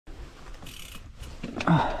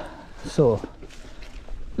So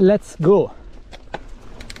let's go.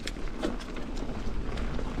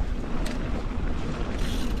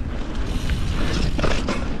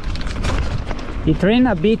 It rained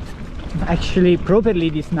a bit actually properly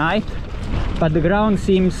this night, but the ground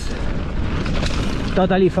seems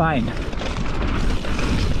totally fine.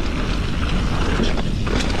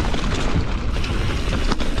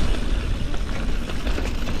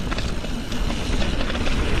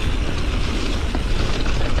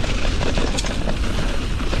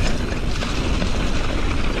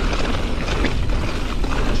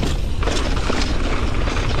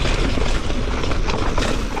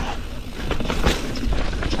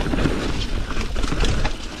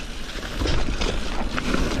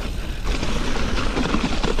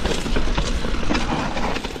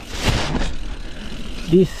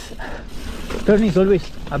 This turn is always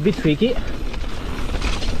a bit tricky.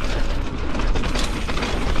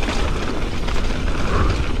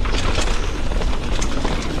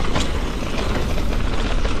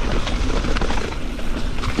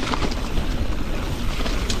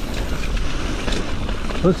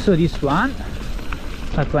 Also this one,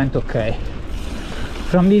 that went okay.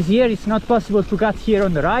 From this here it's not possible to cut here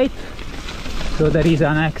on the right, so there is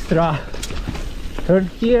an extra turn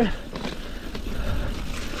here.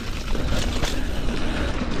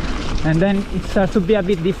 And then it starts to be a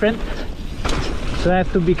bit different, so I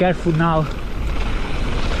have to be careful now.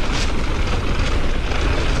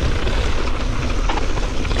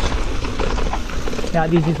 Yeah,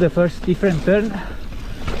 this is the first different turn.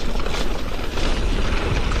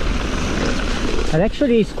 And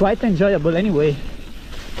actually it's quite enjoyable anyway.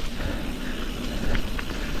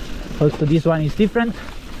 Also this one is different.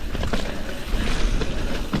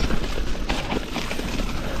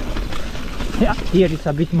 Yeah, here it's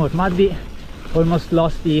a bit more muddy, almost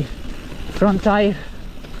lost the front tire.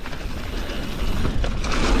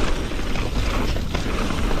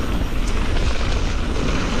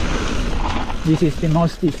 This is the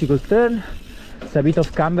most difficult turn. It's a bit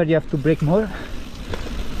of camber, you have to brake more.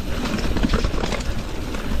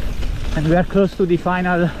 And we are close to the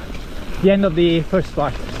end of the first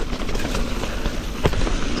part.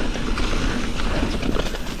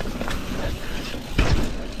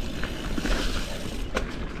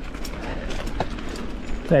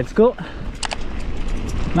 Let's go.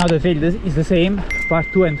 Now the trail is the same, part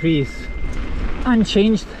 2 and 3 is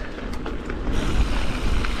unchanged.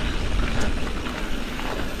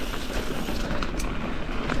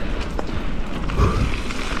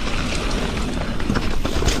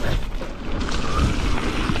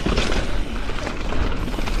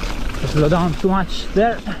 Slow down too much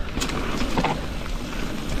there.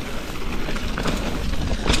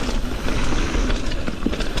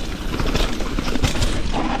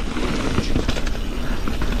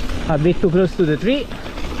 A bit too close to the tree,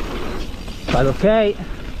 but okay.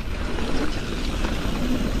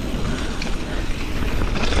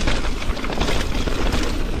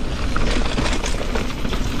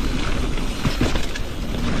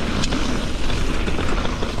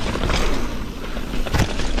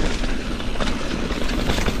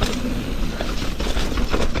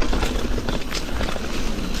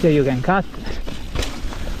 Here you can cut.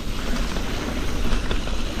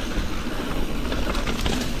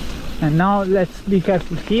 And now let's be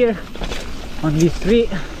careful here on this tree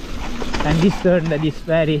and this turn that is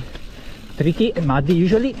very tricky and muddy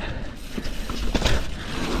usually.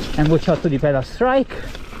 And watch out to the pedal strike.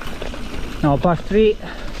 Now part 3.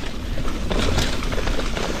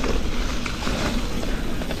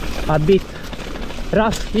 A bit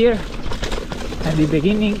rough here at the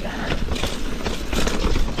beginning.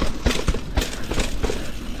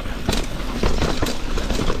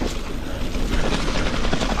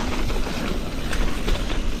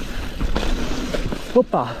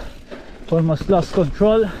 Hoppa! Almost lost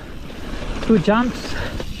control. 2 jumps,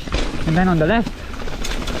 and then on the left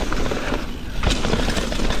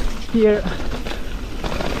here.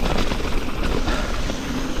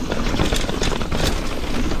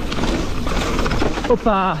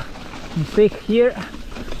 Hoppa! Mistake here,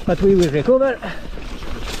 but we will recover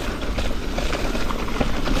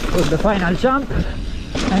for the final jump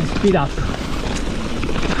and speed up.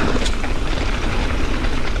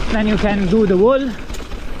 Then you can do the wall,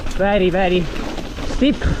 very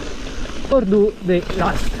steep, or do the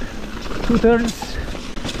last 2 turns.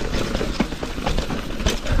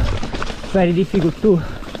 Very difficult to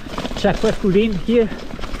check where to lean here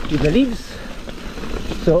with the leaves,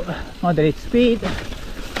 so moderate speed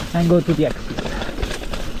and go to the exit.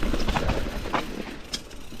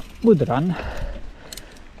 Good run,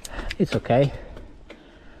 it's okay.